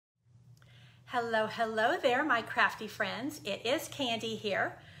Hello, hello there, my crafty friends. It is Candy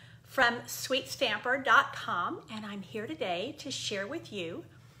here from sweetstamper.com, and I'm here today to share with you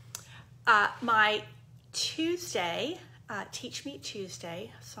my Tuesday, Teach Me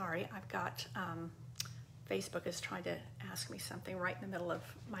Tuesday. Sorry, I've got, Facebook is trying to ask me something right in the middle of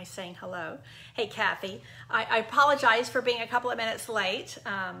my saying hello. Hey, Kathy, I apologize for being a couple of minutes late.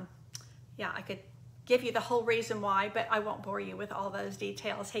 Yeah, I could give you the whole reason why, but I won't bore you with all those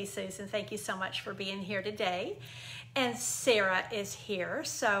details. Hey, Susan, thank you so much for being here today. And Sarah is here,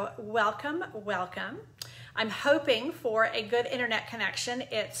 so welcome, welcome. I'm hoping for a good internet connection.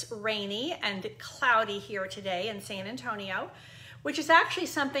 It's rainy and cloudy here today in San Antonio, which is actually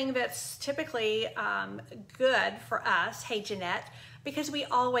something that's typically good for us. Hey, Jeanette, because we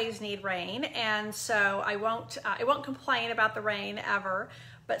always need rain, and so I won't complain about the rain ever.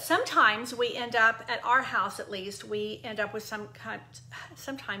 But sometimes we end up, at our house at least, we end up with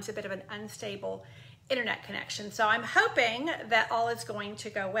sometimes a bit of an unstable internet connection. So I'm hoping that all is going to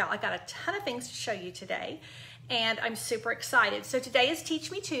go well. I got a ton of things to show you today, and I'm super excited. So today is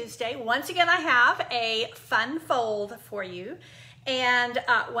Teach Me Tuesday. Once again, I have a fun fold for you. And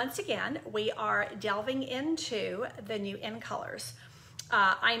once again, we are delving into the new in colors.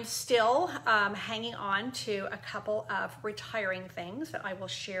 I'm still hanging on to a couple of retiring things that I will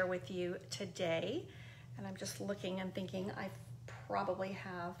share with you today. And I'm just looking and thinking I probably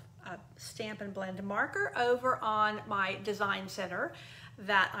have a Stamp and Blend marker over on my design center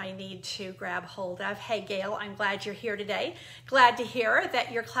that I need to grab hold of. Hey, Gail, I'm glad you're here today. Glad to hear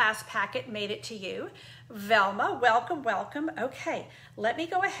that your class packet made it to you. Velma, welcome, welcome. Okay, let me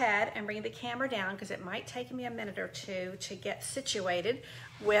go ahead and bring the camera down because it might take me a minute or two to get situated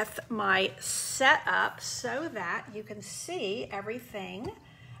with my setup so that you can see everything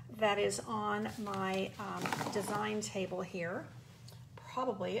that is on my design table here.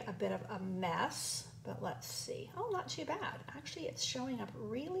 Probably a bit of a mess, but let's see. Oh, not too bad. Actually, it's showing up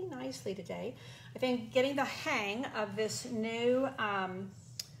really nicely today. I think getting the hang of this new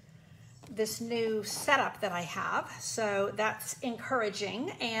setup that I have, so that's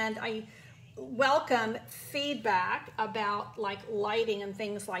encouraging. And I welcome feedback about like lighting and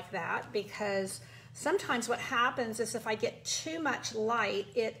things like that, because sometimes what happens is if I get too much light,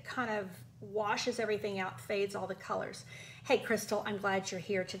 it kind of washes everything out, fades all the colors. Hey, Crystal, I'm glad you're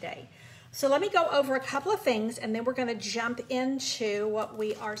here today. So let me go over a couple of things, and then we're going to jump into what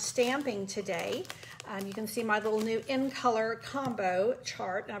we are stamping today. You can see my little new in color combo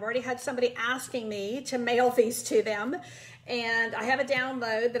chart, and I've already had somebody asking me to mail these to them, and I have a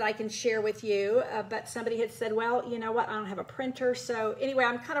download that I can share with you, but somebody had said, well, you know what, I don't have a printer. So anyway,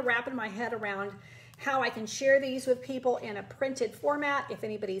 I'm kind of wrapping my head around how I can share these with people in a printed format if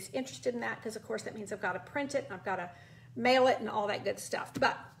anybody's interested in that, because of course that means I've got to print it and I've got to mail it and all that good stuff,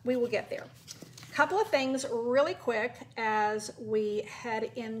 but we will get there. A couple of things really quick as we head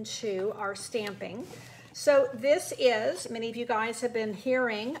into our stamping. So this is, many of you guys have been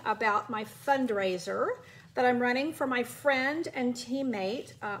hearing about my fundraiser that I'm running for my friend and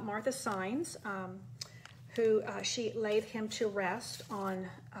teammate, Martha Sines, who she laid him to rest on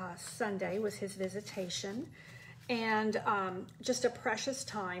Sunday, was his visitation. And just a precious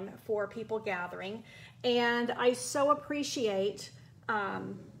time for people gathering. And I so appreciate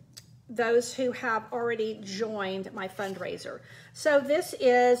those who have already joined my fundraiser. So this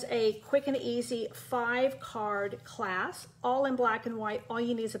is a quick and easy 5-card class, all in black and white. All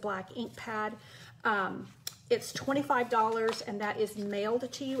you need is a black ink pad. It's $25, and that is mailed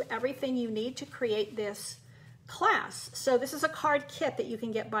to you, everything you need to create this class. So this is a card kit that you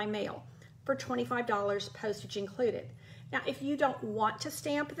can get by mail for $25, postage included. Now, if you don't want to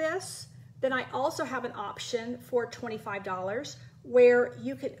stamp this, then I also have an option for $25 where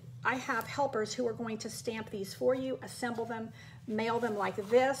you could, I have helpers who are going to stamp these for you, assemble them, mail them like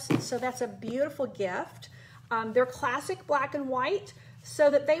this. So that's a beautiful gift. They're classic black and white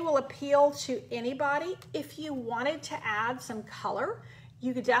so that they will appeal to anybody. If you wanted to add some color,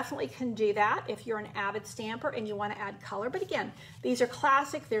 you definitely can do that if you're an avid stamper and you want to add color. But again, these are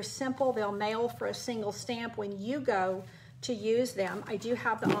classic, they're simple, they'll mail for a single stamp when you go to use them. I do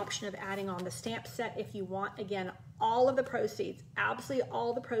have the option of adding on the stamp set if you want. Again, all of the proceeds, absolutely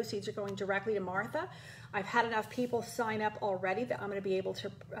all the proceeds are going directly to Martha. I've had enough people sign up already that I'm going to be able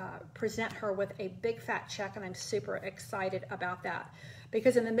to present her with a big fat check, and I'm super excited about that.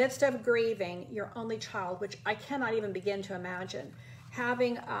 Because in the midst of grieving your only child, which I cannot even begin to imagine,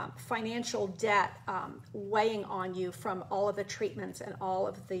 having financial debt weighing on you from all of the treatments and all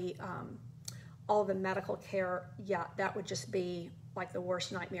of the medical care, yeah, that would just be like the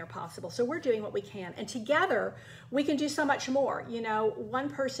worst nightmare possible. So we're doing what we can. And together, we can do so much more. You know, one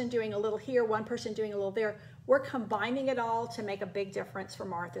person doing a little here, one person doing a little there. We're combining it all to make a big difference for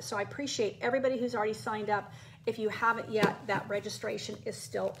Martha. So I appreciate everybody who's already signed up. If you haven't yet, that registration is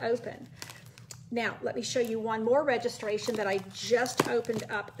still open. Now, let me show you one more registration that I just opened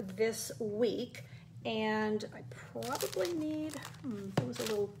up this week. And I probably need, there was a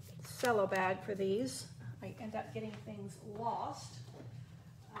little cello bag for these. I end up getting things lost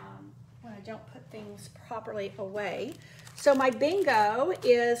when I don't put things properly away. So my bingo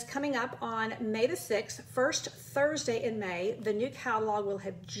is coming up on May the 6th, first Thursday in May. The new catalog will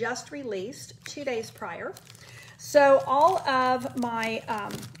have just released 2 days prior. So all of my,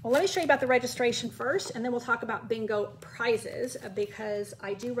 well, let me show you about the registration first, and then we'll talk about bingo prizes, because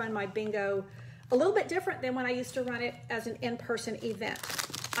I do run my bingo a little bit different than when I used to run it as an in-person event.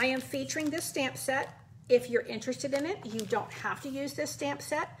 I am featuring this stamp set. If you're interested in it, you don't have to use this stamp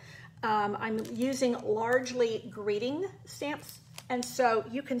set. I'm using largely greeting stamps, and so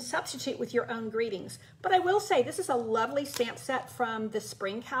you can substitute with your own greetings. But I will say this is a lovely stamp set from the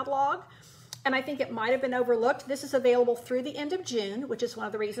spring catalog, and I think it might have been overlooked. This is available through the end of June, which is one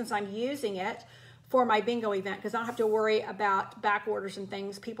of the reasons I'm using it for my bingo event, because I don't have to worry about back orders and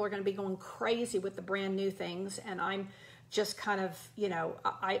things. People are going to be going crazy with the brand new things, and I'm just kind of, you know,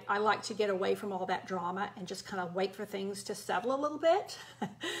 I like to get away from all that drama and just kind of wait for things to settle a little bit.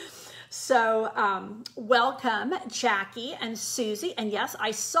 So welcome, Jackie and Susie. And yes,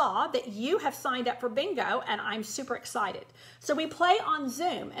 I saw that you have signed up for bingo, and I'm super excited. So we play on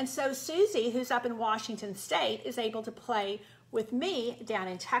Zoom. And so Susie, who's up in Washington State, is able to play with me down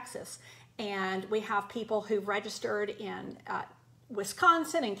in Texas. And we have people who've registered in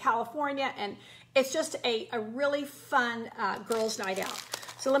Wisconsin and California, and it's just a really fun girls' night out.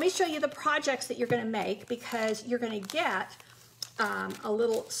 So let me show you the projects that you're going to make, because you're going to get a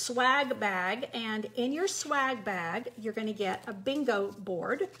little swag bag, and in your swag bag you're going to get a bingo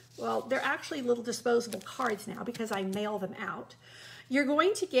board. Well, they're actually little disposable cards now because I mail them out. You're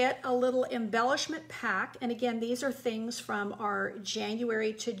going to get a little embellishment pack, and again, these are things from our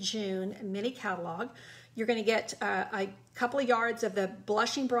January to June mini catalog. You're going to get a couple of yards of the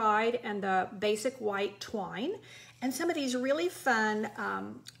Blushing Bride and the Basic White twine, and some of these really fun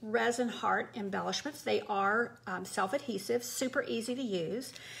resin heart embellishments. They are self-adhesive, super easy to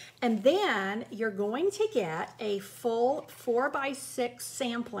use. And then you're going to get a full 4x6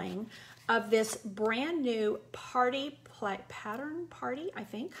 sampling of this brand new pattern party, I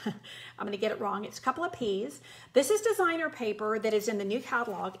think. I'm going to get it wrong. It's a couple of P's. This is designer paper that is in the new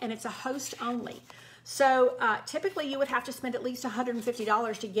catalog, and it's a host only. So typically you would have to spend at least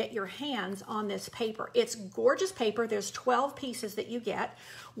 $150 to get your hands on this paper. It's gorgeous paper. There's 12 pieces that you get.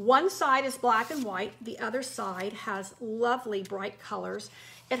 One side is black and white. The other side has lovely bright colors.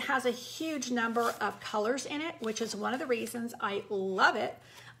 It has a huge number of colors in it, which is one of the reasons I love it.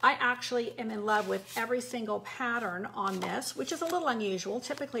 I actually am in love with every single pattern on this, which is a little unusual.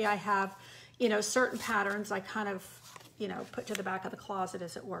 Typically I have, you know, certain patterns I kind of, you know, put to the back of the closet,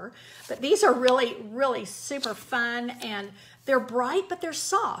 as it were. But these are really, really super fun, and they're bright, but they're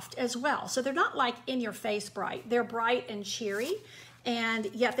soft as well. So they're not like in your face bright. They're bright and cheery, and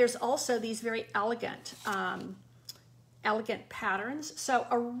yet there's also these very elegant, elegant patterns. So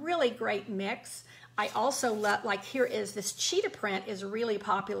a really great mix. I also love, like here is this cheetah print is really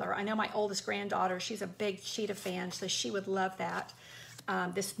popular. I know my oldest granddaughter, she's a big cheetah fan, so she would love that.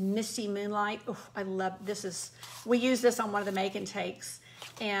 This Misty Moonlight, oh, I love, this is, we use this on one of the make and takes,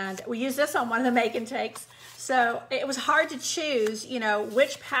 and we use this on one of the make and takes. So it was hard to choose, you know,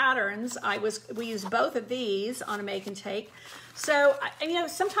 which patterns we use both of these on a make and take. So, you know,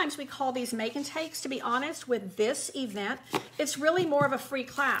 sometimes we call these make and takes, to be honest, with this event. It's really more of a free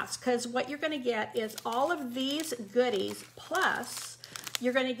class, because what you're going to get is all of these goodies, plus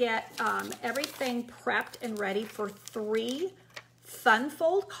you're going to get everything prepped and ready for 3 fun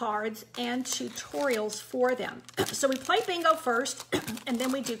fold cards and tutorials for them. So we play bingo first, and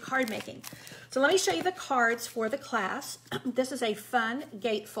then we do card making. So let me show you the cards for the class. This is a fun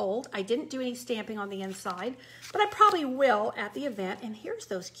gatefold. I didn't do any stamping on the inside, but I probably will at the event. And here's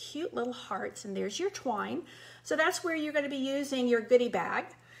those cute little hearts, and there's your twine. So that's where you're going to be using your goodie bag.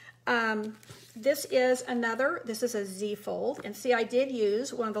 This is a Z fold, and see, I did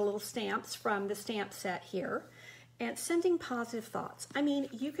use one of the little stamps from the stamp set here. And sending positive thoughts. I mean,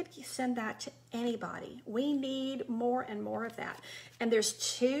 you could send that to anybody. We need more and more of that. And there's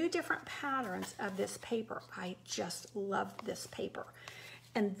 2 different patterns of this paper. I just love this paper.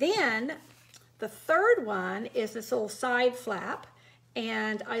 And then the third one is this little side flap.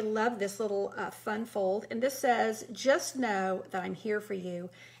 And I love this little fun fold. And this says, just know that I'm here for you.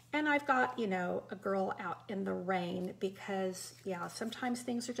 And I've got, you know, a girl out in the rain because, yeah, sometimes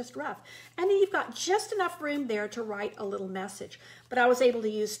things are just rough. And then you've got just enough room there to write a little message. But I was able to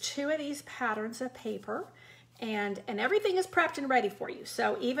use 2 of these patterns of paper, and everything is prepped and ready for you.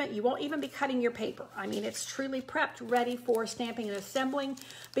 So you won't even be cutting your paper. I mean, it's truly prepped, ready for stamping and assembling,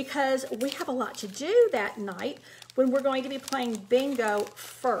 because we have a lot to do that night when we're going to be playing bingo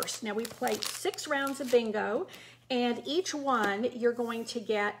first. Now, we play 6 rounds of bingo, and each one you're going to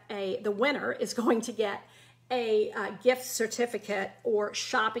get the winner is going to get a gift certificate or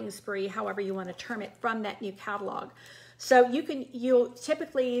shopping spree, however you want to term it, from that new catalog. So you'll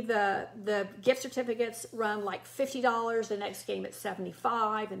typically, the gift certificates run like $50, the next game it's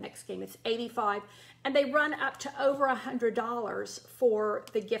 $75, the next game it's $85, and they run up to over $100 for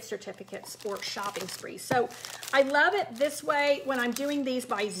the gift certificates or shopping spree. So I love it this way when I'm doing these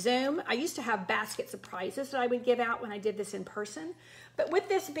by Zoom. I used to have baskets of prizes that I would give out when I did this in person. But with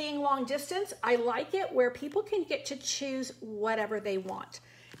this being long distance, I like it where people can get to choose whatever they want.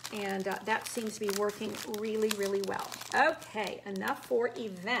 And that seems to be working really, really well. Okay, enough for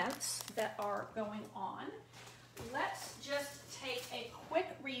events that are going on. Let's just take a quick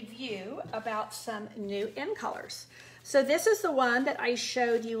review about some new in colors. So this is the one that I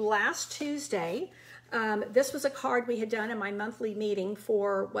showed you last Tuesday. This was a card we had done in my monthly meeting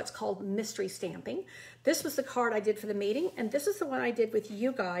for what's called mystery stamping. This was the card I did for the meeting, and this is the one I did with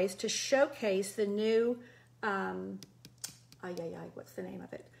you guys to showcase the new, what's the name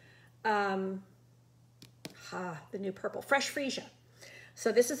of it? The new purple, Fresh Freesia.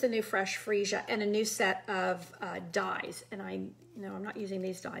 So this is the new Fresh Freesia and a new set of dies. And I'm not using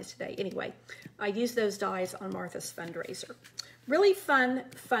these dies today. Anyway, I used those dies on Martha's fundraiser. Really fun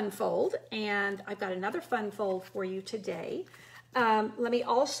fold. And I've got another fun fold for you today. Let me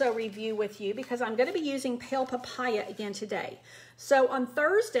also review with you because I'm going to be using Pale Papaya again today. So on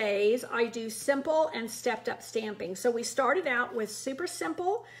Thursdays, I do simple and stepped up stamping. So we started out with super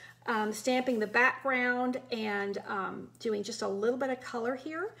simple, stamping the background and doing just a little bit of color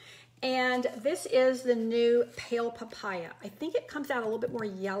here. And this is the new Pale Papaya. I think it comes out a little bit more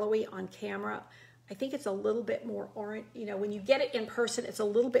yellowy on camera. I think it's a little bit more orange. You know, when you get it in person, it's a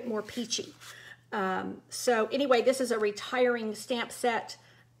little bit more peachy. So anyway, this is a retiring stamp set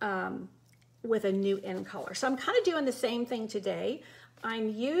with a new in color. So I'm kind of doing the same thing today. I'm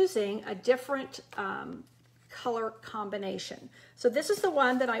using a different color combination. So this is the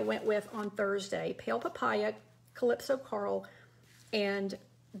one that I went with on Thursday, Pale Papaya, Calypso Coral, and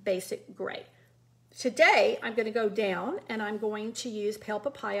Basic Gray. Today, I'm going to go down and I'm going to use Pale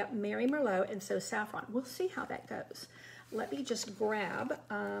Papaya, Mary Merlot, and So Saffron. We'll see how that goes. Let me just grab,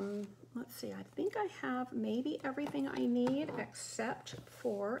 let's see, I think I have maybe everything I need except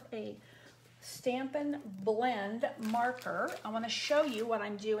for a Stampin' Blend marker. I want to show you what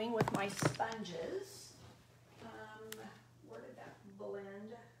I'm doing with my sponges. Where did that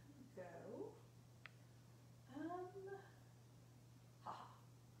blend go?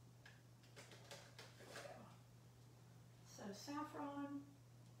 So saffron.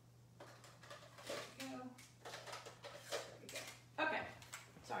 There we go. Okay,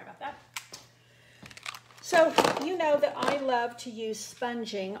 sorry about that. So you know that I love to use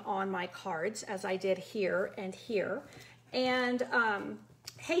sponging on my cards, as I did here and here. And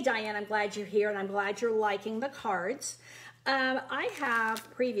hey Diane, I'm glad you're here and I'm glad you're liking the cards. I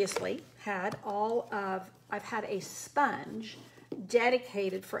have previously had I've had a sponge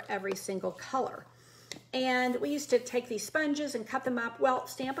dedicated for every single color. And we used to take these sponges and cut them up. Well,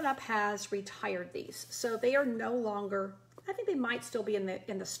 Stampin' Up! Has retired these. So they are no longer, I think they might still be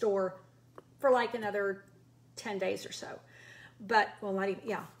in the store for like another 10 days or so. But, well, not even,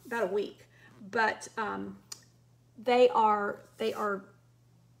 yeah, about a week. But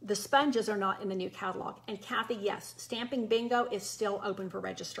the sponges are not in the new catalog. And Kathy, yes, Stamping Bingo is still open for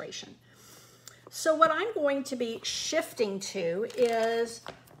registration. So what I'm going to be shifting to is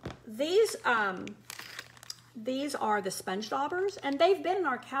these are the sponge daubers, and they've been in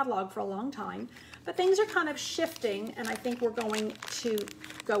our catalog for a long time, but things are kind of shifting, and I think we're going to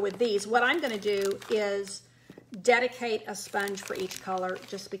go with these. What I'm going to do is dedicate a sponge for each color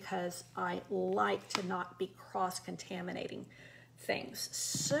just because I like to not be cross-contaminating things.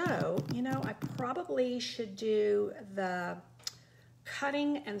 So, you know, I probably should do the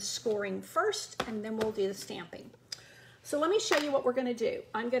cutting and scoring first, and then we'll do the stamping. So let me show you what we're going to do.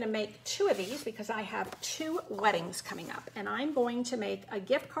 I'm going to make 2 of these because I have 2 weddings coming up, and I'm going to make a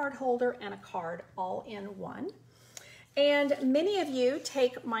gift card holder and a card all in one. And many of you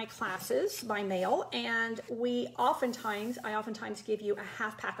take my classes by mail, and I oftentimes give you a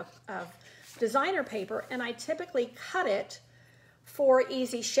half pack of designer paper, and I typically cut it for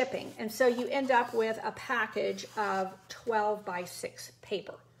easy shipping. And so you end up with a package of 12 by 6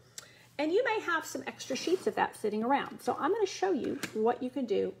 paper. And you may have some extra sheets of that sitting around. So I'm going to show you what you can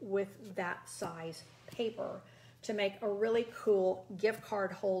do with that size paper to make a really cool gift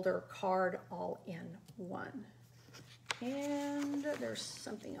card holder card all in one. And there's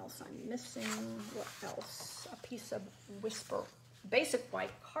something else I'm missing. What else? A piece of Whisper basic white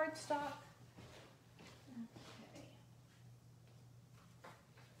cardstock. Okay.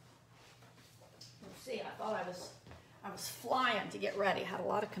 Let's see, I thought I was flying to get ready. Had a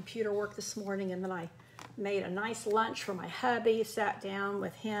lot of computer work this morning, and then I made a nice lunch for my hubby, sat down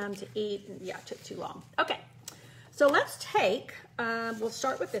with him to eat, and yeah, it took too long. Okay, so let's take, we'll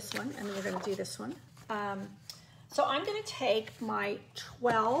start with this one, and then we're gonna do this one. So I'm going to take my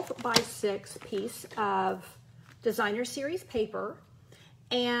 12 by 6 piece of designer series paper,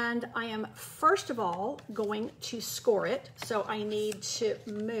 and I am first of all going to score it. So I need to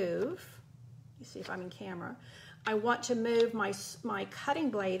move, you see if I'm in camera, I want to move my cutting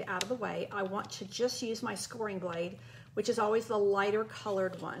blade out of the way. I want to just use my scoring blade, which is always the lighter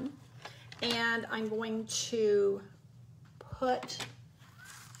colored one. And I'm going to put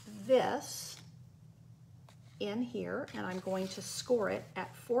this in here, and I'm going to score it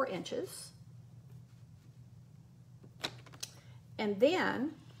at 4 inches. And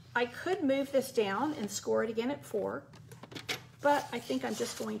then I could move this down and score it again at 4, but I think I'm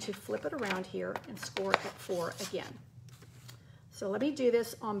just going to flip it around here and score it at 4 again. So let me do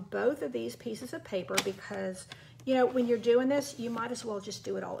this on both of these pieces of paper, because you know, when you're doing this, you might as well just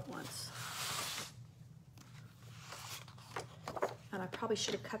do it all at once. And I probably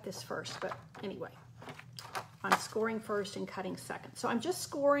should have cut this first, but anyway. I'm scoring first and cutting second. So I'm just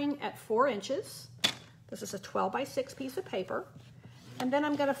scoring at 4 inches. This is a 12 by 6 piece of paper. And then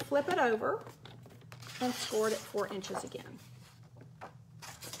I'm going to flip it over and score it at 4 inches again.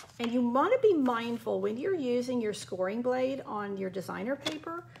 And you want to be mindful when you're using your scoring blade on your designer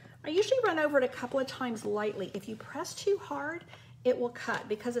paper. I usually run over it a couple of times lightly. If you press too hard, it will cut,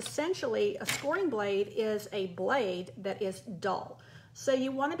 because essentially a scoring blade is a blade that is dull. So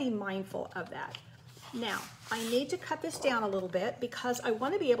you want to be mindful of that. Now, I need to cut this down a little bit because I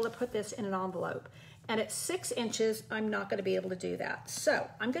want to be able to put this in an envelope. And at 6 inches, I'm not going to be able to do that. So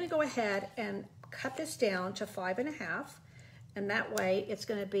I'm going to go ahead and cut this down to 5.5. And that way it's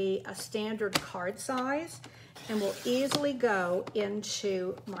going to be a standard card size and will easily go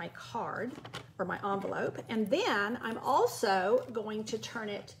into my card or my envelope. And then I'm also going to turn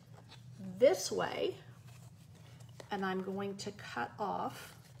it this way, and I'm going to cut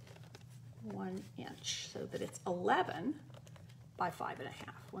off 1 inch so that it's 11 by 5.5.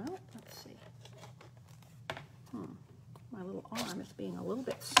 Well, let's see. My little arm is being a little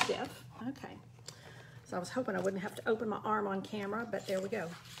bit stiff. Okay. So I was hoping I wouldn't have to open my arm on camera, but there we go.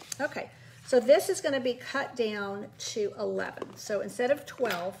 Okay. So this is going to be cut down to 11. So instead of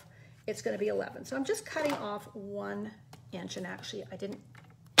 12, it's going to be 11. So I'm just cutting off 1 inch, and actually I didn't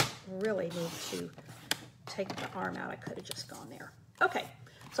really need to take the arm out. I could have just gone there. Okay.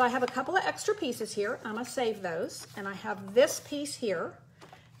 So I have a couple of extra pieces here. I'm going to save those. And I have this piece here.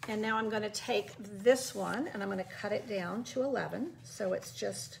 And now I'm going to take this one and I'm going to cut it down to 11. So it's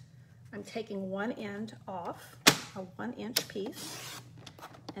just, I'm taking one end off, a 1 inch piece.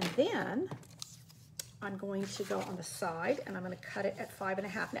 And then I'm going to go on the side and I'm going to cut it at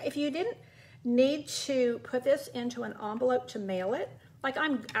 5.5. Now, if you didn't need to put this into an envelope to mail it, like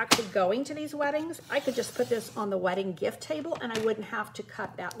I'm actually going to these weddings, I could just put this on the wedding gift table and I wouldn't have to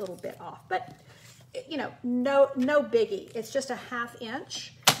cut that little bit off. But, you know, no biggie. It's just a 1/2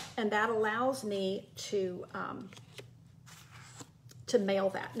 inch, and that allows me to mail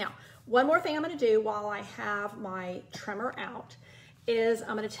that. Now, one more thing I'm going to do while I have my trimmer out is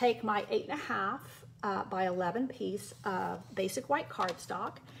I'm going to take my 8.5 by 11 piece of basic white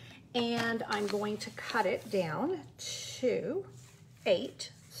cardstock, and I'm going to cut it down to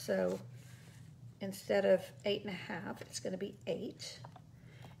 8. So instead of 8.5, it's going to be 8.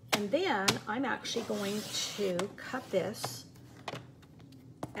 And then I'm actually going to cut this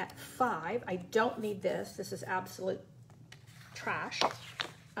at 5. I don't need this. This is absolute trash.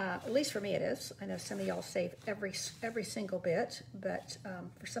 At least for me it is. I know some of y'all save every single bit, but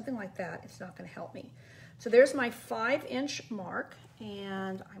for something like that, it's not going to help me. So there's my 5 inch mark,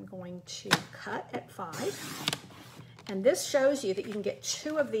 and I'm going to cut at 5. And this shows you that you can get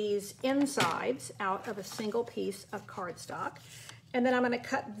 2 of these insides out of a single piece of cardstock. And then I'm going to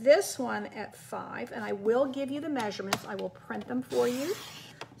cut this one at 5, and I will give you the measurements. I will print them for you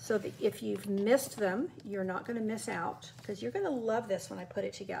so that if you've missed them, you're not going to miss out, because you're going to love this when I put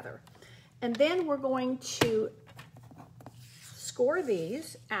it together. And then we're going to score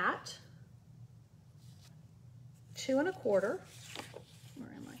these at 2 1/4. Where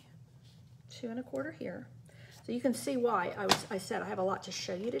am I? 2 1/4 here. So you can see why I said I have a lot to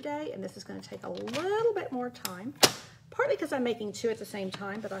show you today, and this is going to take a little bit more time. Partly because I'm making 2 at the same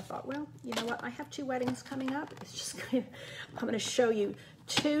time, but I thought, well, you know what? I have 2 weddings coming up. It's just I'm going to show you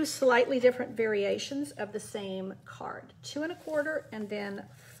 2 slightly different variations of the same card. 2 1/4 and then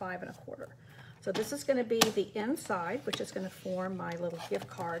 5 1/4. So this is going to be the inside, which is going to form my little gift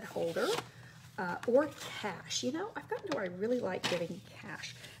card holder or cash. You know, I've gotten to where I really like giving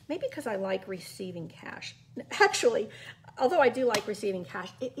cash. Maybe because I like receiving cash. Actually, although I do like receiving cash,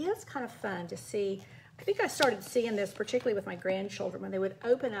 it is kind of fun to see. I think I started seeing this particularly with my grandchildren when they would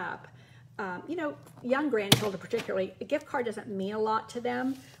open up, you know, young grandchildren particularly, a gift card doesn't mean a lot to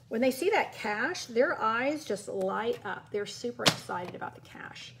them. When they see that cash, their eyes just light up. They're super excited about the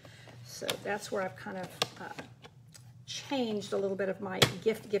cash. So that's where I've kind of changed a little bit of my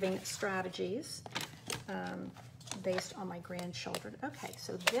gift giving strategies based on my grandchildren. Okay,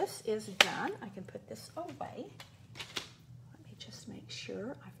 so this is done. I can put this away. Just make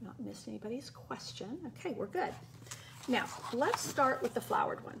sure I've not missed anybody's question. Okay, we're good. Now, let's start with the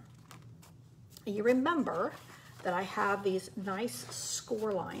flowered one. You remember that I have these nice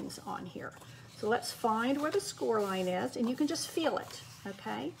score lines on here. So let's find where the score line is, and you can just feel it,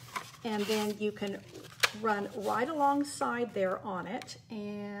 okay? And then you can run right alongside there on it,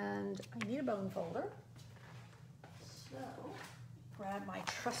 and I need a bone folder. So, grab my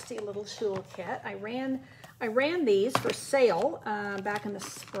trusty little toolkit. I ran these for sale back in the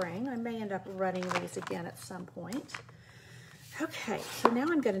spring. I may end up running these again at some point. Okay, so now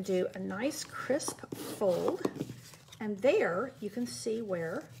I'm going to do a nice crisp fold, and there you can see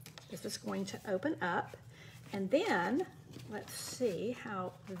where this is going to open up. And then let's see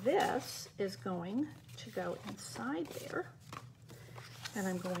how this is going to go inside there. And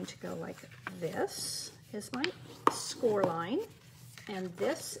I'm going to go like this is my score line. And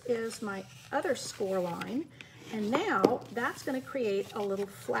this is my other score line. And now that's going to create a little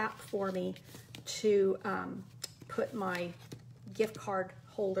flap for me to put my gift card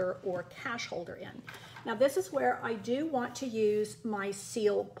holder or cash holder in. Now this is where I do want to use my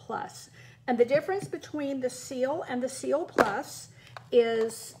Seal Plus. And the difference between the Seal and the Seal Plus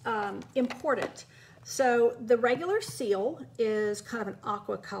is important. So the regular Seal is kind of an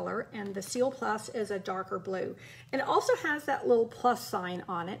aqua color, and the Seal Plus is a darker blue. And it also has that little plus sign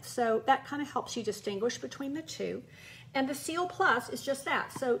on it, so that kind of helps you distinguish between the two. And the Seal Plus is just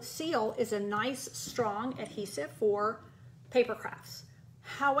that. So Seal is a nice, strong adhesive for paper crafts.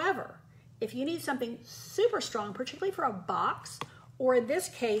 However, if you need something super strong, particularly for a box, or in this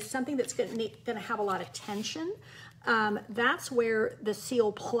case, something that's going to have a lot of tension, that's where the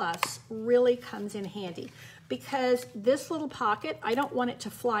Seal Plus really comes in handy, because this little pocket, I don't want it to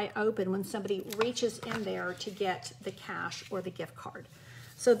fly open when somebody reaches in there to get the cash or the gift card.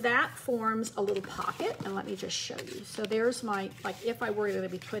 So that forms a little pocket, and let me just show you. So there's my, like if I were going to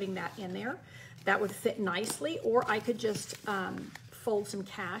be putting that in there, that would fit nicely, or I could just fold some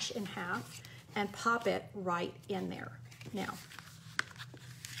cash in half and pop it right in there. Now,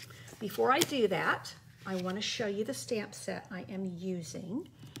 before I do that, I want to show you the stamp set I am using,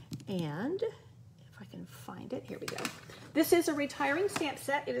 and if I can find it, here we go. This is a retiring stamp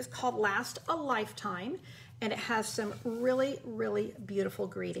set. It is called Last a Lifetime, and it has some really, really beautiful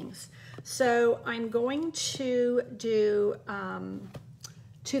greetings. So I'm going to do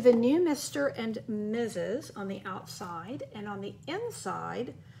to the new Mr. and Mrs. on the outside, and on the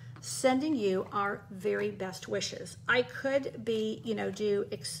inside, sending you our very best wishes. I could be, you know,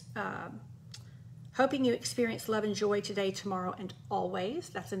 hoping you experience love and joy today, tomorrow, and always.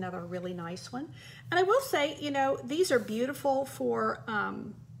 That's another really nice one. And I will say, you know, these are beautiful for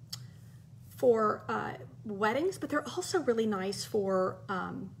weddings, but they're also really nice for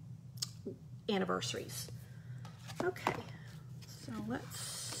anniversaries. Okay, so let's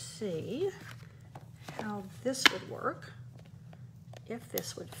see how this would work, if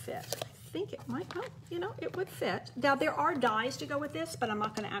this would fit. I think it might, well, you know, it would fit. Now there are dies to go with this, but I'm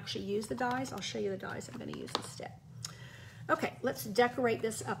not going to actually use the dies. I'll show you the dies I'm going to use instead. Okay, let's decorate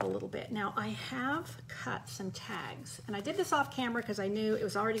this up a little bit. Now I have cut some tags, and I did this off camera because I knew it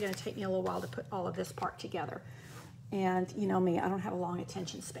was already going to take me a little while to put all of this part together. And you know me, I don't have a long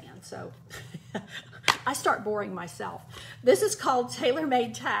attention span, so I start boring myself. This is called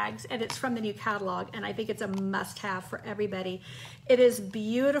TaylorMade Tags, and it's from the new catalog, and I think it's a must-have for everybody. It is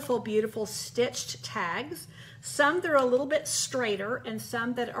beautiful, beautiful stitched tags. Some that are a little bit straighter, and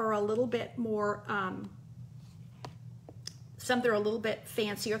some that are a little bit more, some that are a little bit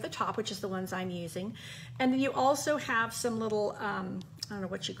fancier at the top, which is the ones I'm using. And then you also have some little, I don't know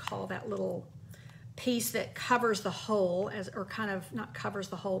what you call that little piece that covers the hole, or kind of, not covers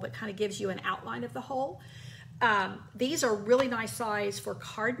the hole, but kind of gives you an outline of the hole. These are really nice size for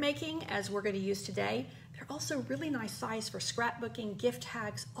card making, as we're going to use today. They're also really nice size for scrapbooking, gift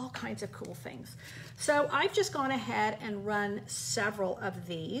tags, all kinds of cool things. So I've just gone ahead and run several of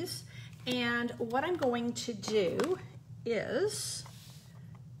these. And what I'm going to do is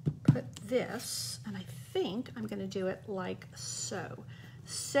put this, and I think I'm going to do it like so.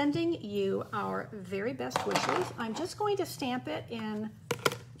 Sending you our very best wishes. I'm just going to stamp it in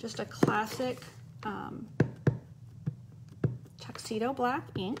just a classic tuxedo black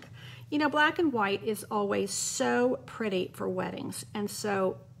ink. You know, black and white is always so pretty for weddings. And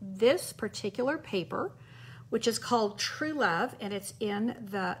so this particular paper, which is called True Love, and it's in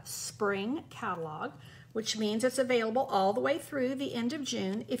the spring catalog, which means it's available all the way through the end of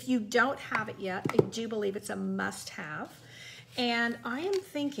June. If you don't have it yet, I do believe it's a must-have. And I am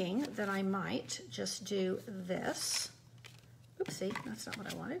thinking that I might just do this. Oopsie, that's not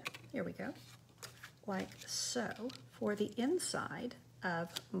what I wanted. Here we go. Like so, for the inside of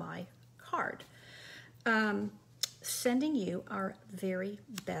my card. Sending you our very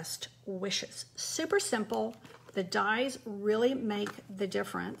best wishes. Super simple. The dies really make the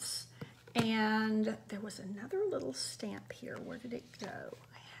difference. And there was another little stamp here. Where did it go?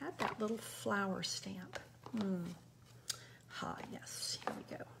 I had that little flower stamp. Yes, here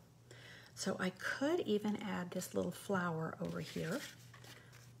we go. So I could even add this little flower over here.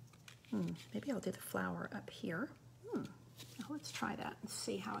 Maybe I'll do the flower up here. Now let's try that and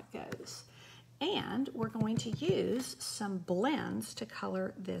see how it goes. And we're going to use some blends to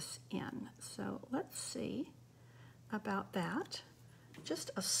color this in. So let's see about that.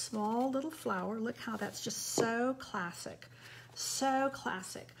 Just a small little flower. Look how that's just so classic. So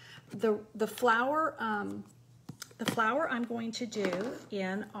classic. The flower I'm going to do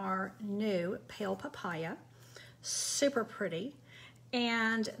in our new Pale Papaya. Super pretty.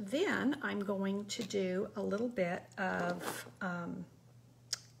 And then I'm going to do a little bit of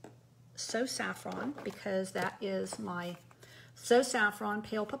So Saffron, because that is my So Saffron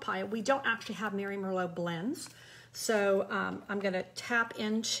Pale Papaya. We don't actually have Mary Merlot blends. So I'm going to tap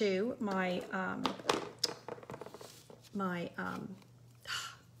into my,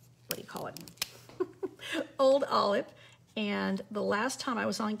 what do you call it? Old Olive. And the last time I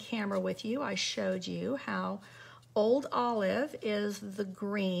was on camera with you, I showed you how Old Olive is the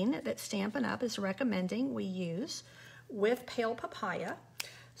green that Stampin' Up! Is recommending we use with Pale Papaya.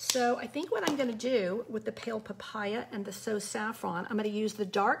 So I think what I'm going to do with the Pale Papaya and the So Saffron, I'm going to use the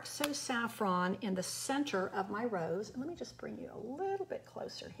dark So Saffron in the center of my rose. And let me just bring you a little bit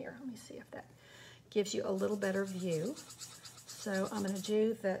closer here. Let me see if that gives you a little better view. So I'm going to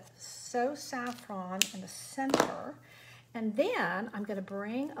do the So Saffron in the center. And then I'm going to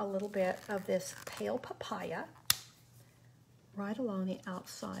bring a little bit of this Pale Papaya right along the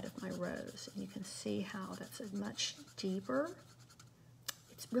outside of my rose. And you can see how that's a much deeper.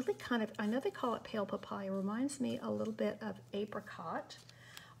 It's really kind of, I know they call it Pale Papaya. It reminds me a little bit of apricot,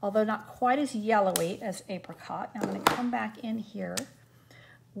 although not quite as yellowy as apricot. Now I'm going to come back in here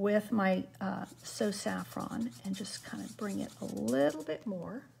with my So Saffron and just kind of bring it a little bit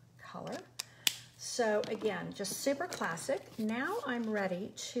more color. So again, just super classic. Now I'm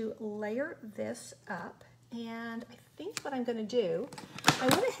ready to layer this up, and I think what I'm going to do, I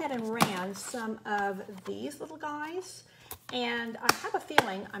went ahead and ran some of these little guys, and I have a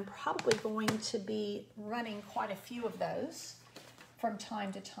feeling I'm probably going to be running quite a few of those from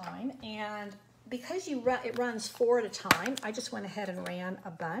time to time. And because it runs 4 at a time, I just went ahead and ran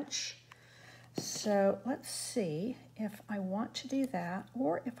a bunch. So let's see if I want to do that,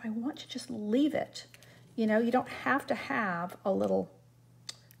 or if I want to just leave it. You know, you don't have to have a little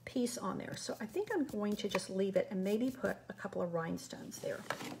piece on there. So I think I'm going to just leave it and maybe put a couple of rhinestones there.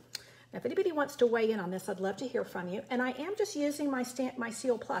 Now, if anybody wants to weigh in on this, I'd love to hear from you. And I am just using my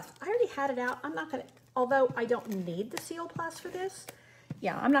Seal Plus. I already had it out. I'm not going to, although I don't need the Seal Plus for this,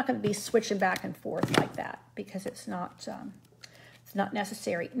 yeah, I'm not going to be switching back and forth like that because it's not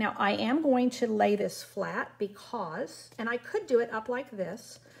necessary. Now, I am going to lay this flat because, and I could do it up like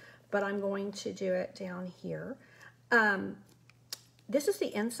this, but I'm going to do it down here. this is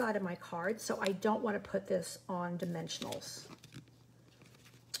the inside of my card, so I don't want to put this on dimensionals.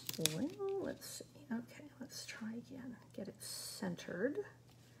 Well, let's see. Okay, let's try again. Get it centered.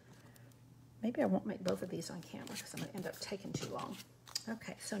 Maybe I won't make both of these on camera because I'm going to end up taking too long.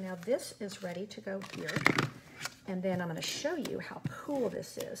 Okay, so now this is ready to go here. And then I'm going to show you how cool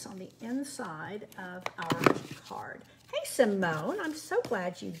this is on the inside of our card. Hey, Simone, I'm so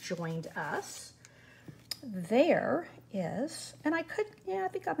glad you joined us. There is, and I could, yeah, I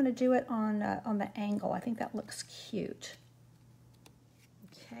think I'm going to do it on the angle. I think that looks cute.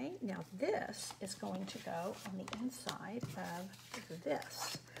 Okay, now this is going to go on the inside of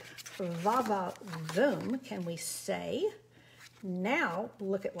this. Va-va voom, can we say? Now,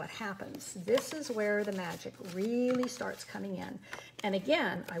 look at what happens. This is where the magic really starts coming in. And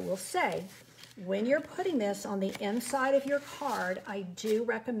again, I will say, when you're putting this on the inside of your card, I do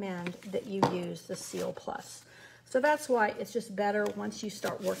recommend that you use the Seal Plus. So that's why it's just better once you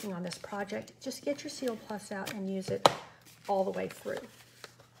start working on this project, just get your Seal Plus out and use it all the way through.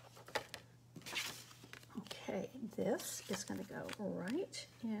 Okay, this is going to go right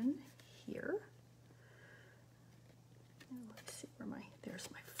in here. Let's see where there's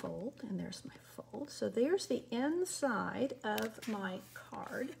my fold, and there's my fold. So there's the inside of my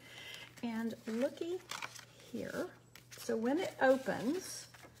card. And looky here. So when it opens,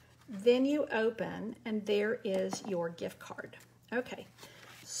 then you open, and there is your gift card. Okay,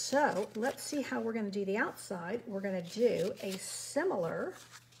 so let's see how we're going to do the outside. We're going to do a similar,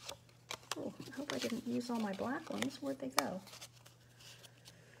 oh, I hope I didn't use all my black ones. Where'd they go?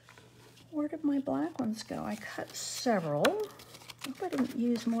 Where did my black ones go? I cut several. I hope I didn't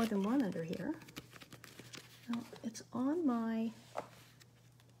use more than one under here. No, it's on my,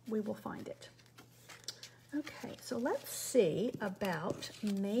 we will find it. Okay, so let's see about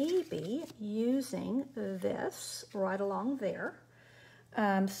maybe using this right along there.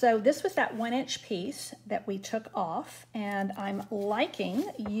 So this was that 1-inch piece that we took off, and I'm liking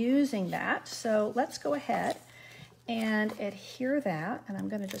using that. So let's go ahead and adhere that, and I'm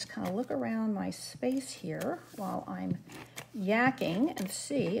going to just kind of look around my space here while I'm yakking and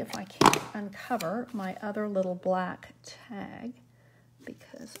see if I can't uncover my other little black tag,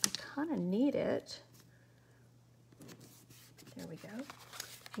 because I kind of need it. There we go.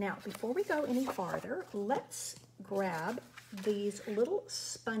 Now, before we go any farther, let's grab these little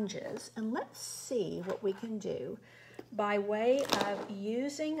sponges and let's see what we can do by way of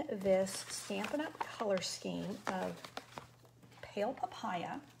using this Stampin' Up! Color scheme of Pale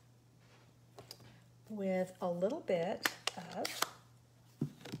Papaya with a little bit of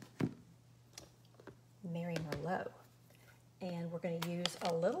Mary Merlot. And we're going to use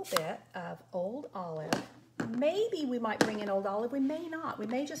a little bit of Old Olive. Maybe we might bring in Old Olive. We may not. We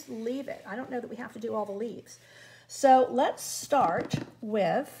may just leave it. I don't know that we have to do all the leaves. So let's start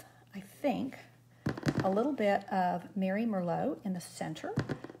with, I think, a little bit of Mary Merlot in the center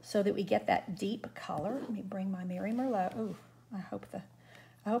so that we get that deep color. Let me bring my Mary Merlot. Ooh, I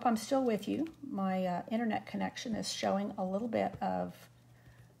hope I'm still with you. My internet connection is showing a little bit of,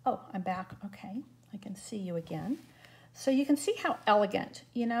 oh, I'm back. Okay, I can see you again. So you can see how elegant,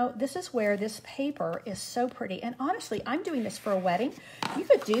 you know, this is where this paper is so pretty. And honestly, I'm doing this for a wedding. You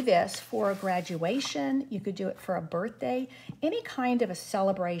could do this for a graduation. You could do it for a birthday. Any kind of a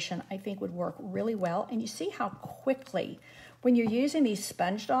celebration, I think, would work really well. And you see how quickly, when you're using these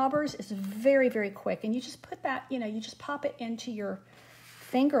sponge daubers, it's very, very quick. And you just put that, you know, you just pop it into your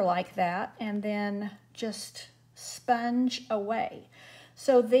finger like that and then just sponge away.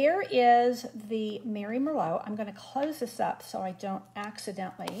 So there is the Mary Merlot. I'm going to close this up so I don't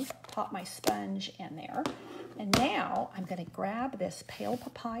accidentally pop my sponge in there. And now I'm going to grab this Pale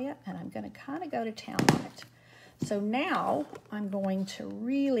Papaya and I'm going to kind of go to town on it. So now I'm going to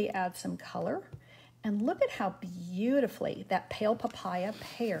really add some color. And look at how beautifully that Pale Papaya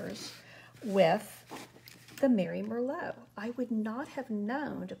pairs with the Mary Merlot. I would not have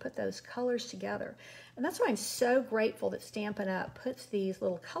known to put those colors together. And that's why I'm so grateful that Stampin' Up! Puts these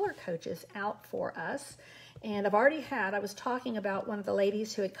little color coaches out for us. And I've already had, I was talking about one of the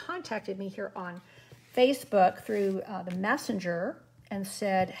ladies who had contacted me here on Facebook through the Messenger and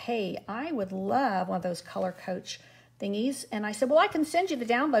said, hey, I would love one of those color coach thingies. And I said, well, I can send you the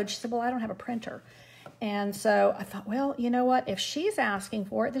download. She said, well, I don't have a printer. And so I thought, well, you know what? If she's asking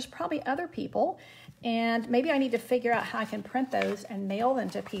for it, there's probably other people. And maybe I need to figure out how I can print those and mail them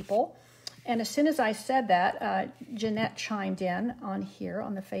to people. And as soon as I said that, Jeanette chimed in on here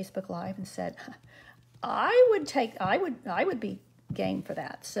on the Facebook Live and said, I would be game for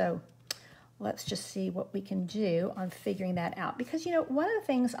that. So let's just see what we can do on figuring that out. Because, you know, one of the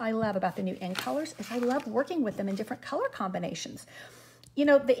things I love about the new ink colors is I love working with them in different color combinations. you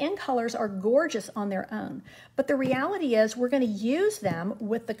know, the in colors are gorgeous on their own, but the reality is we're going to use them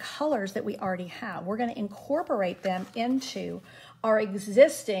with the colors that we already have. We're going to incorporate them into our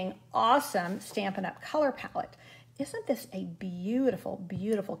existing awesome Stampin' Up! Color palette. Isn't this a beautiful,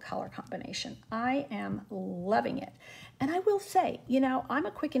 beautiful color combination? I am loving it. And I will say, you know, I'm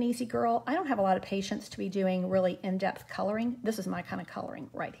a quick and easy girl. I don't have a lot of patience to be doing really in-depth coloring. This is my kind of coloring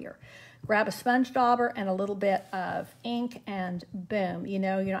right here. Grab a sponge dauber and a little bit of ink and boom, you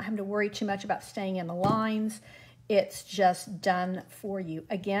know, you don't have to worry too much about staying in the lines. It's just done for you.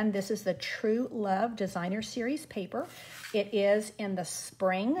 Again, this is the True Love Designer Series paper. It is in the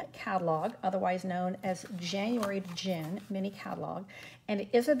spring catalog, otherwise known as January to June mini catalog, and it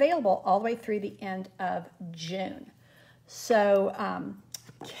is available all the way through the end of June. So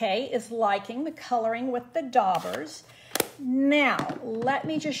Kay is liking the coloring with the daubers. Now, let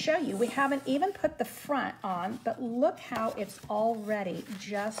me just show you. We haven't even put the front on, but look how it's already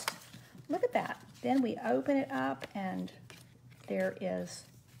just, look at that. Then we open it up and there is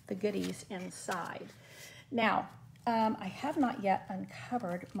the goodies inside. Now, I have not yet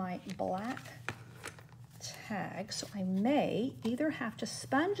uncovered my black tag, so I may either have to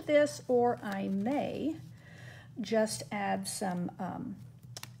sponge this or I may just add some,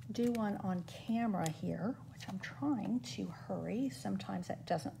 do one on camera here, which I'm trying to hurry. Sometimes that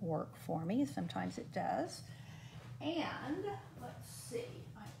doesn't work for me, sometimes it does. And let's see,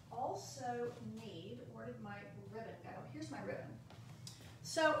 I also need, where did my ribbon go? Here's my ribbon.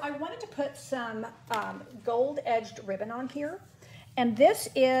 So I wanted to put some gold-edged ribbon on here. And this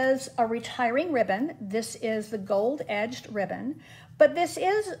is a retiring ribbon. This is the gold-edged ribbon. But this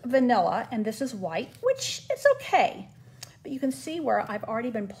is vanilla and this is white, which is okay. But you can see where I've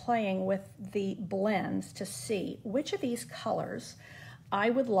already been playing with the blends to see which of these colors I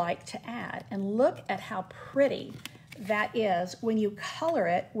would like to add. And look at how pretty that is when you color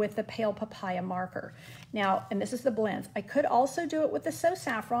it with the Pale Papaya marker. Now, and this is the blends. I could also do it with the So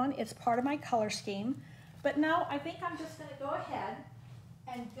Saffron. It's part of my color scheme. But no, I think I'm just going to go ahead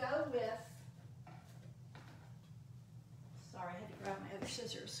and go with, sorry, I had to grab my other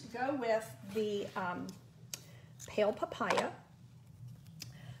scissors. Go with the Pale Papaya.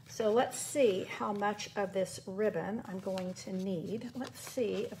 So let's see how much of this ribbon I'm going to need. Let's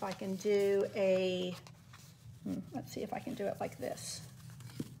see if I can do a, let's see if I can do it like this.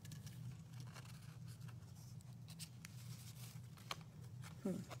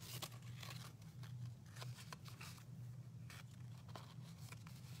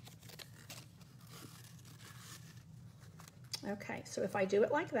 Okay, so if I do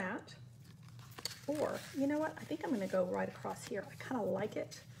it like that, or, you know what, I think I'm going to go right across here. I kind of like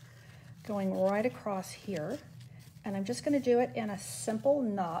it going right across here. And I'm just going to do it in a simple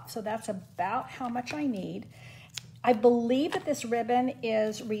knot. So that's about how much I need. I believe that this ribbon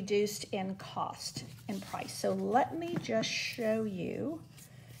is reduced in cost, in price. So let me just show you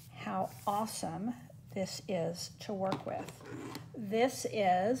how awesome this is to work with. This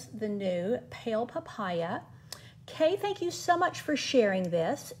is the new Pale Papaya. Kay, thank you so much for sharing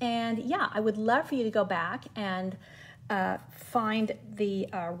this. And yeah, I would love for you to go back and find the,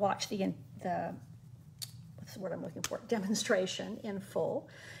 watch the what's the word I'm looking for, demonstration in full.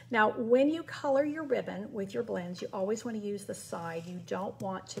 Now, when you color your ribbon with your blends, you always want to use the side. You don't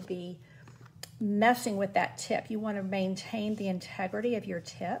want to be messing with that tip. You want to maintain the integrity of your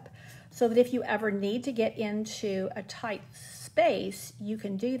tip so that if you ever need to get into a tight space, you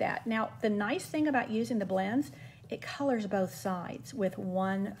can do that. Now, the nice thing about using the blends, it colors both sides with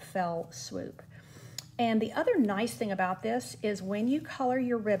one fell swoop. And the other nice thing about this is when you color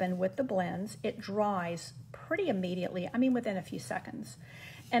your ribbon with the blends, it dries pretty immediately, I mean within a few seconds.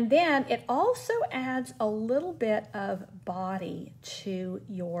 And then it also adds a little bit of body to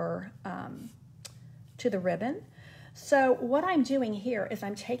your, to the ribbon. So what I'm doing here is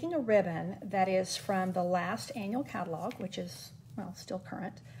I'm taking a ribbon that is from the last annual catalog, which is, well, still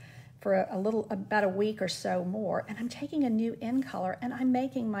current, for about a week or so more, and I'm taking a new in color and I'm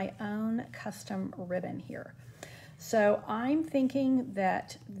making my own custom ribbon here. So I'm thinking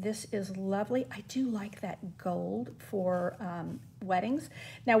that this is lovely. I do like that gold for weddings.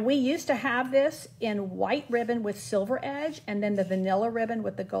 Now, we used to have this in white ribbon with silver edge and then the vanilla ribbon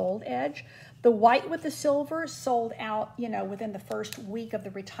with the gold edge. The white with the silver sold out, you know, within the first week of the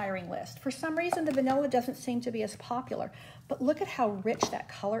retiring list. For some reason, the vanilla doesn't seem to be as popular, but look at how rich that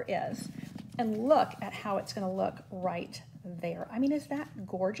color is. And look at how it's gonna look right there. I mean, is that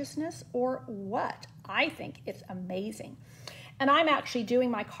gorgeousness or what? I think it's amazing. And I'm actually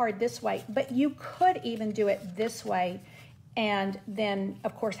doing my card this way, but you could even do it this way and then,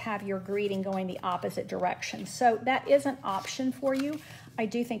 of course, have your greeting going the opposite direction. So that is an option for you. I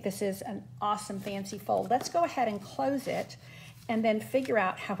do think this is an awesome fancy fold. Let's go ahead and close it and then figure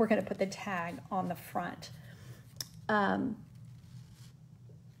out how we're going to put the tag on the front.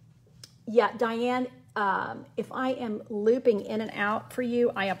 Yeah, Diane, if I am looping in and out for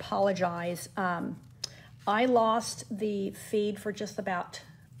you, I apologize. I lost the feed for just about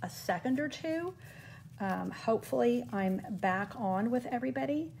a second or two. Hopefully I'm back on with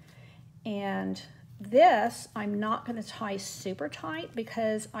everybody. And this, I'm not going to tie super tight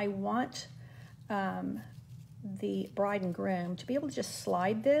because I want the bride and groom to be able to just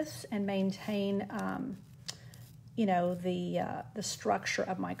slide this and maintain, you know, the structure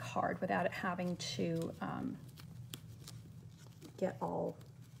of my card without it having to get all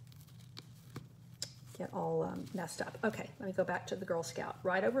messed up. Okay, let me go back to the Girl Scout.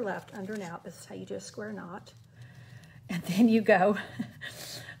 Right over left, under and out. This is how you do a square knot. And then you go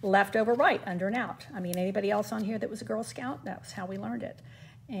left over right, under and out. I mean, anybody else on here that was a Girl Scout, that was how we learned it.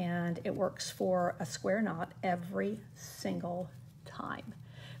 And it works for a square knot every single time.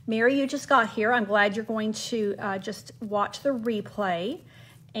 Mary, you just got here. I'm glad you're going to just watch the replay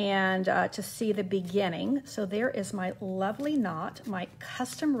and to see the beginning. So there is my lovely knot, my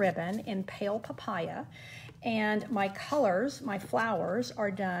custom ribbon in Pale Papaya. And my colors, my flowers,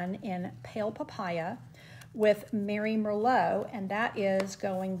 are done in Pale Papaya with Mary Merlot, and that is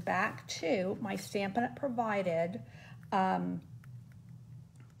going back to my Stampin' Up! Provided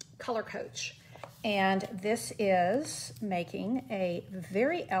color coach. And this is making a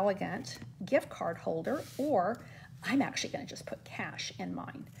very elegant gift card holder, or I'm actually going to just put cash in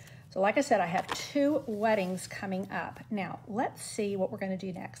mine. So like I said, I have 2 weddings coming up. Now, let's see what we're going to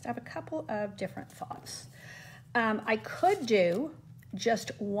do next. I have a couple of different thoughts. I could do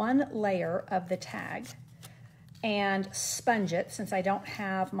just 1 layer of the tag and sponge it, since I don't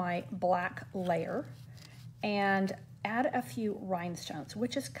have my black layer, and add a few rhinestones,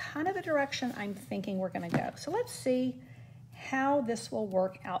 which is kind of the direction I'm thinking we're going to go. So let's see how this will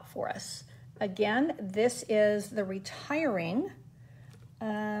work out for us. Again, this is the retiring,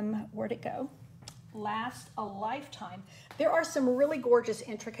 where'd it go? Last a Lifetime. There are some really gorgeous,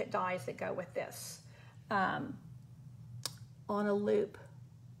 intricate dies that go with this on a loop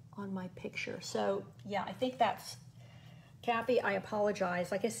on my picture. So yeah, I think that's, Kathy, I apologize.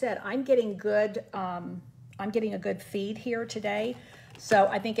 Like I said, I'm getting good, I'm getting a good feed here today. So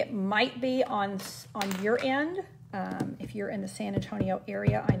I think it might be on your end. If you're in the San Antonio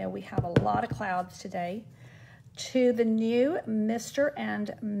area, I know we have a lot of clouds today. To the new Mr.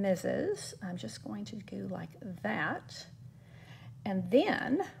 and Mrs., I'm just going to go like that. And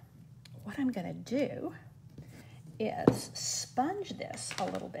then what I'm going to do is sponge this a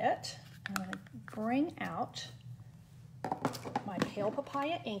little bit. I'm going to bring out my Pale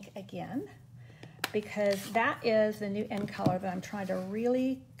Papaya ink again, because that is the new end color that I'm trying to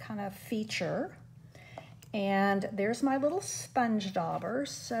really kind of feature. And there's my little sponge dauber.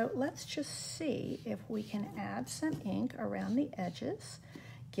 So let's just see if we can add some ink around the edges,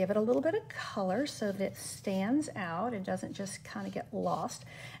 give it a little bit of color so that it stands out and doesn't just kind of get lost.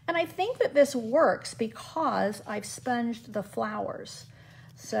 And I think that this works because I've sponged the flowers.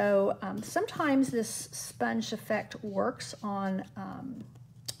 So sometimes this sponge effect works on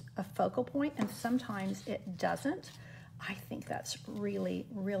a focal point, and sometimes it doesn't. I think that's really,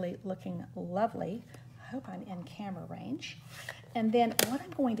 really looking lovely. I hope I'm in camera range. And then what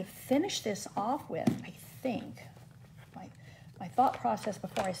I'm going to finish this off with, I think, my thought process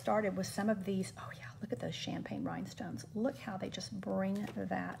before I started was some of these, oh yeah, look at those champagne rhinestones. Look how they just bring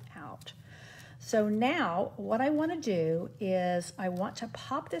that out. So now what I want to do is I want to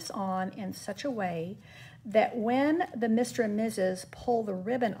pop this on in such a way that when the Mr. and Mrs. pull the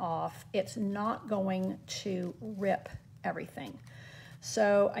ribbon off, it's not going to rip everything.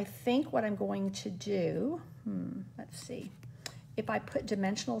 So I think what I'm going to do, let's see, if I put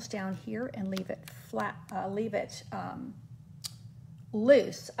dimensionals down here and leave it flat,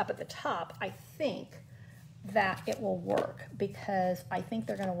 loose up at the top, I think that it will work, because I think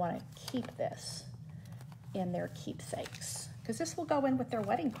they're going to want to keep this in their keepsakes, because this will go in with their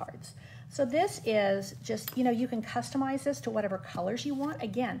wedding cards. So this is just, you know, you can customize this to whatever colors you want.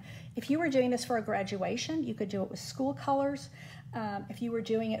 Again, if you were doing this for a graduation, you could do it with school colors. If you were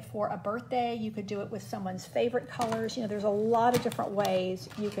doing it for a birthday, you could do it with someone's favorite colors. You know, there's a lot of different ways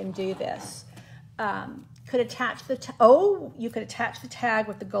you can do this. Could attach the, you could attach the tag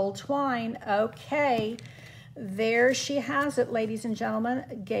with the gold twine. Okay, there she has it, ladies and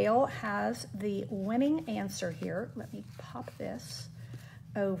gentlemen. Gail has the winning answer here. Let me pop this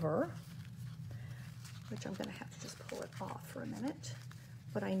over, which I'm gonna have to just pull it off for a minute.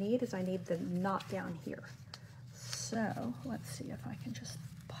 What I need is I need the knot down here. So let's see if I can just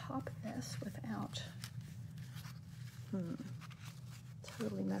pop this without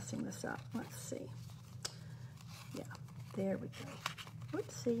totally messing this up. Let's see. Yeah, there we go.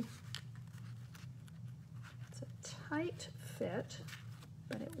 Whoopsie. It's a tight fit,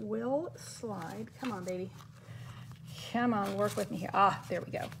 but it will slide. Come on, baby. Come on, work with me here. Ah, there we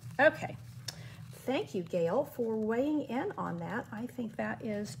go. Okay. Thank you, Gail, for weighing in on that. I think that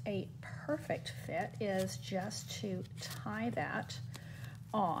is a perfect fit, is just to tie that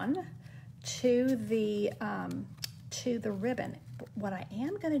on to the ribbon. What I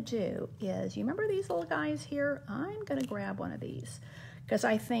am going to do is, you remember these little guys here? I'm going to grab one of these because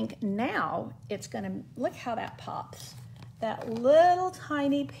I think now it's going to, look how that pops. That little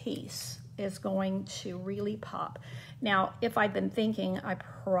tiny piece is going to really pop. Now, if I'd been thinking, I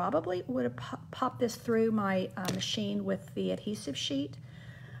probably would have popped this through my machine with the adhesive sheet,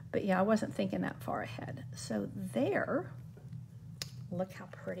 but yeah, I wasn't thinking that far ahead. So there, look how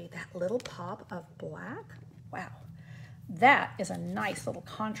pretty, that little pop of black. Wow, that is a nice little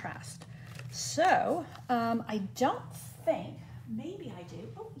contrast. So I don't think, maybe I do.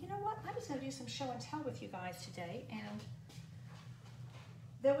 Oh, you know what? I'm just gonna do some show and tell with you guys today, and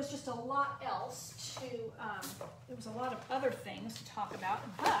there was just a lot else to, there was a lot of other things to talk about,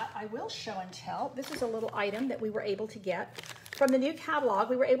 but I will show and tell. This is a little item that we were able to get from the new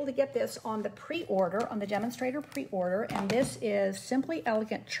catalog. We were able to get this on the pre-order, on the demonstrator pre-order, and this is Simply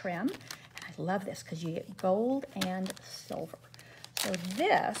Elegant Trim. And I love this because you get gold and silver. So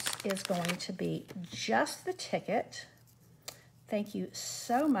this is going to be just the ticket. Thank you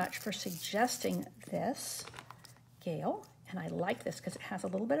so much for suggesting this, Gail. And I like this because it has a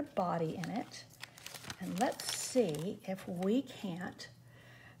little bit of body in it. And let's see if we can't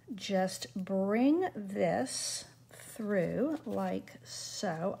just bring this through like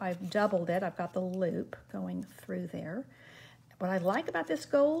so. I've doubled it. I've got the loop going through there. What I like about this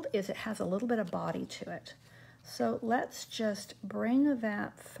gold is it has a little bit of body to it. So let's just bring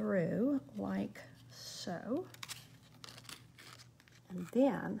that through like so. And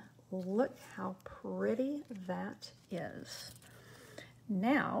then look how pretty that is.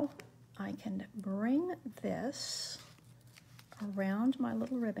 Now I can bring this around my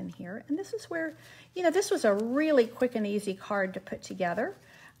little ribbon here. And this is where, you know, this was a really quick and easy card to put together.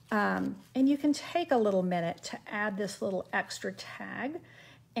 And you can take a little minute to add this little extra tag.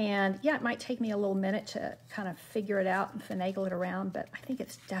 And yeah, it might take me a little minute to kind of figure it out and finagle it around, but I think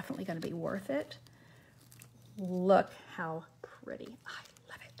it's definitely going to be worth it. Look how pretty. I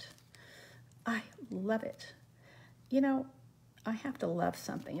love it. I love it. You know, I have to love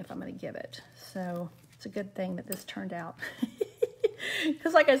something if I'm going to give it. So it's a good thing that this turned out.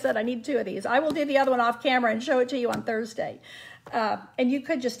 Because like I said, I need 2 of these. I will do the other one off camera and show it to you on Thursday. And you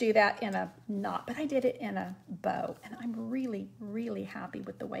could just do that in a knot, but I did it in a bow. And I'm really, really happy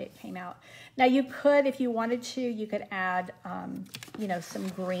with the way it came out. Now you could, if you wanted to, you could add, you know, some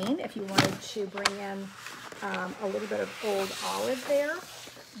green if you wanted to bring in a little bit of old olive there.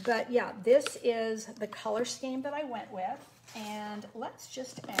 But yeah, this is the color scheme that I went with. And let's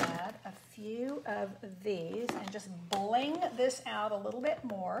just add a few of these and just bling this out a little bit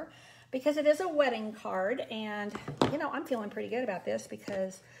more because it is a wedding card. And, you know, I'm feeling pretty good about this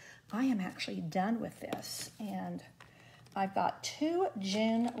because I am actually done with this. And I've got 2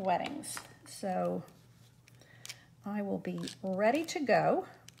 June weddings. So I will be ready to go,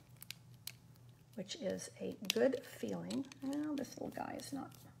 which is a good feeling. Well, this little guy is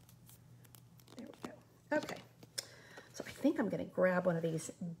not. There we go. Okay. So I think I'm going to grab one of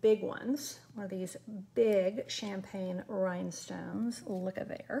these big ones, one of these big champagne rhinestones. Look at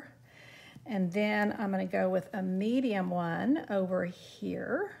there. And then I'm going to go with a medium one over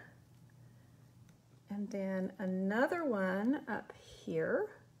here. And then another one up here.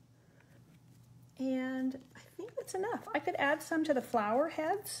 And I think that's enough. I could add some to the flower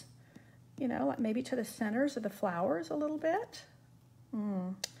heads, you know, like maybe to the centers of the flowers a little bit.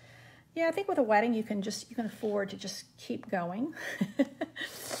 Yeah, I think with a wedding, you can afford to just keep going.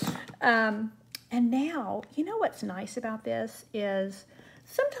 And now, you know what's nice about this is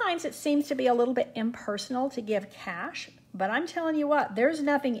sometimes it seems to be a little bit impersonal to give cash, but I'm telling you what, there's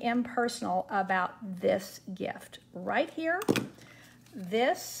nothing impersonal about this gift. Right here,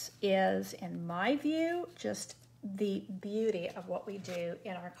 this is, in my view, just the beauty of what we do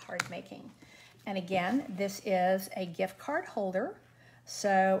in our card making. And again, this is a gift card holder.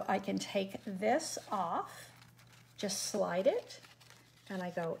 So I can take this off, just slide it, and I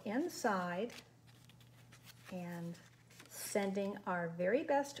go inside and sending our very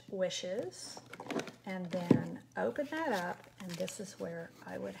best wishes, and then open that up, and this is where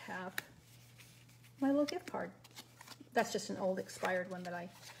I would have my little gift card. That's just an old expired one that I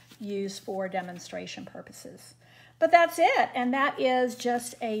use for demonstration purposes. But that's it, and that is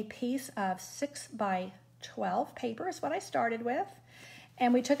just a piece of 6 by 12 paper is what I started with.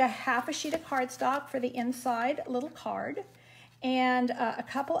 And we took a half a sheet of cardstock for the inside little card and a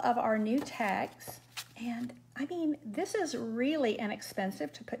couple of our new tags. And I mean, this is really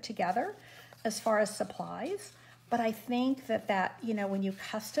inexpensive to put together as far as supplies. But I think that you know, when you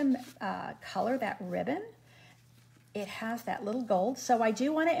custom color that ribbon, it has that little gold. So I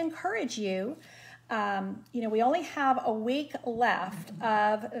do want to encourage you. You know, we only have a week left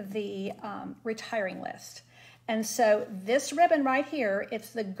of the retiring list. And so this ribbon right here,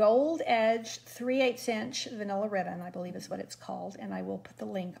 it's the Gold Edge 3/8 inch vanilla ribbon, I believe is what it's called, and I will put the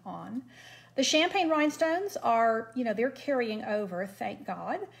link on. The champagne rhinestones are, you know, they're carrying over, thank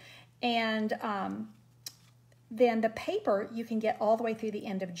God. And then the paper you can get all the way through the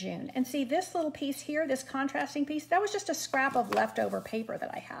end of June. And see this little piece here, this contrasting piece, that was just a scrap of leftover paper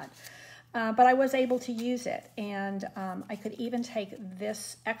that I had. But I was able to use it, and I could even take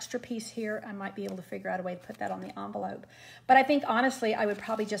this extra piece here. I might be able to figure out a way to put that on the envelope. But I think, honestly, I would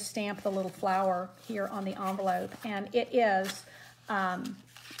probably just stamp the little flower here on the envelope. And it is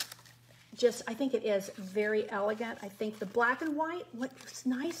I think it is very elegant. I think the black and white, what's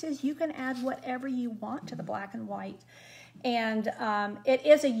nice is you can add whatever you want to the black and white. And it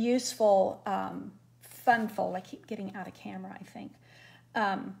is a useful fun fold. I keep getting out of camera, I think.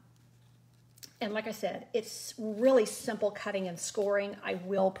 And like I said, it's really simple cutting and scoring. I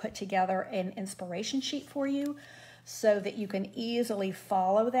will put together an inspiration sheet for you so that you can easily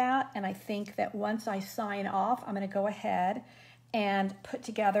follow that. And I think that once I sign off, I'm going to go ahead and put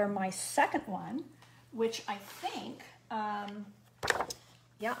together my second one, which I think,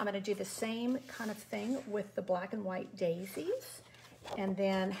 yeah, I'm going to do the same kind of thing with the black and white daisies and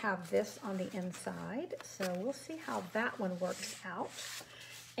then have this on the inside. So we'll see how that one works out.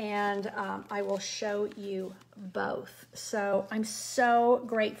 And I will show you both. So I'm so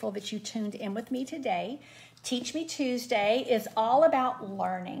grateful that you tuned in with me today. Teach Me Tuesday is all about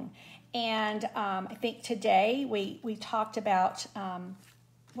learning. And I think today we talked about,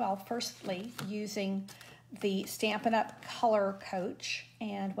 well, firstly, using the Stampin' Up! Color Coach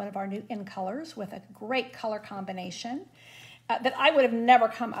and one of our new in colors with a great color combination that I would have never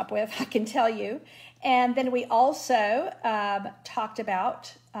come up with, I can tell you. And then we also talked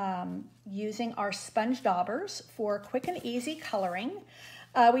about using our sponge daubers for quick and easy coloring.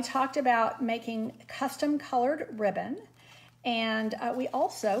 We talked about making custom colored ribbon. And we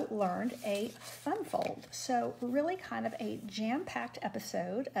also learned a fun fold. So really kind of a jam-packed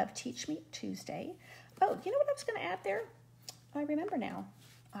episode of Teach Me Tuesday. Oh, you know what I was going to add there? I remember now.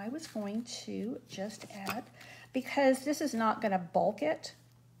 I was going to just add, because this is not going to bulk it,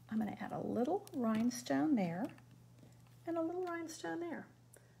 I'm going to add a little rhinestone there and a little rhinestone there.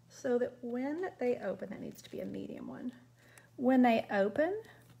 So that when they open, that needs to be a medium one. When they open,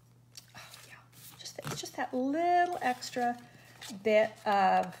 oh yeah, just that little extra bit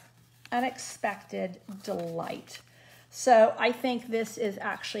of unexpected delight. So I think this is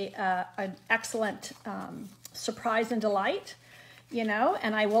actually an excellent surprise and delight, you know.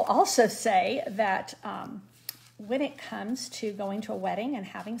 And I will also say that when it comes to going to a wedding and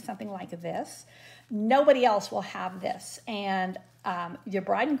having something like this, nobody else will have this. And your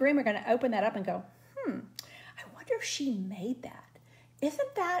bride and groom are going to open that up and go, I wonder if she made that.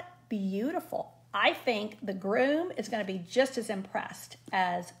 Isn't that beautiful? I think the groom is going to be just as impressed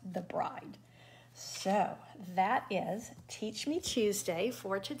as the bride. So that is Teach Me Tuesday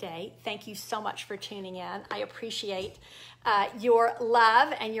for today. Thank you so much for tuning in. I appreciate your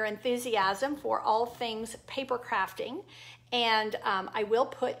love and your enthusiasm for all things paper crafting. And I will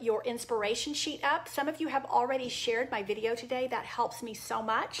put your inspiration sheet up. Some of you have already shared my video today. That helps me so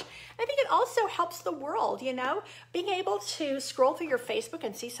much. I think it also helps the world, you know, being able to scroll through your Facebook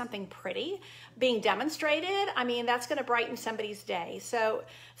and see something pretty being demonstrated. I mean, that's going to brighten somebody's day. So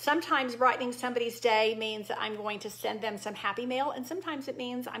sometimes brightening somebody's day means that I'm going to send them some happy mail, and sometimes it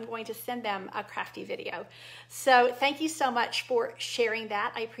means I'm going to send them a crafty video. So thank you so much for sharing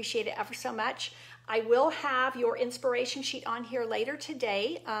that. I appreciate it ever so much. I will have your inspiration sheet on here later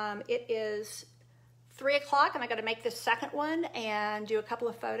today. It is 3 o'clock, and I got to make this second one and do a couple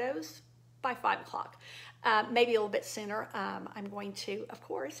of photos by 5 o'clock. Maybe a little bit sooner. I'm going to, of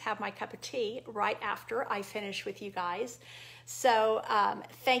course, have my cup of tea right after I finish with you guys. So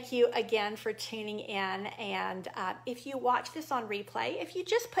thank you again for tuning in. And if you watch this on replay, if you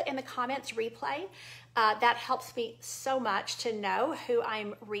just put in the comments replay, that helps me so much to know who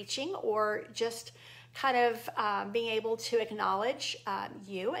I'm reaching, or just kind of being able to acknowledge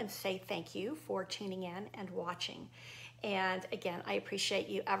you and say thank you for tuning in and watching. And again, I appreciate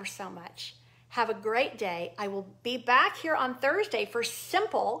you ever so much. Have a great day. I will be back here on Thursday for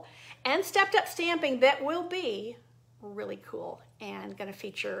simple and stepped up stamping that will be really cool and going to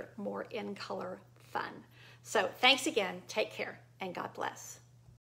feature more in color fun. So thanks again. Take care and God bless.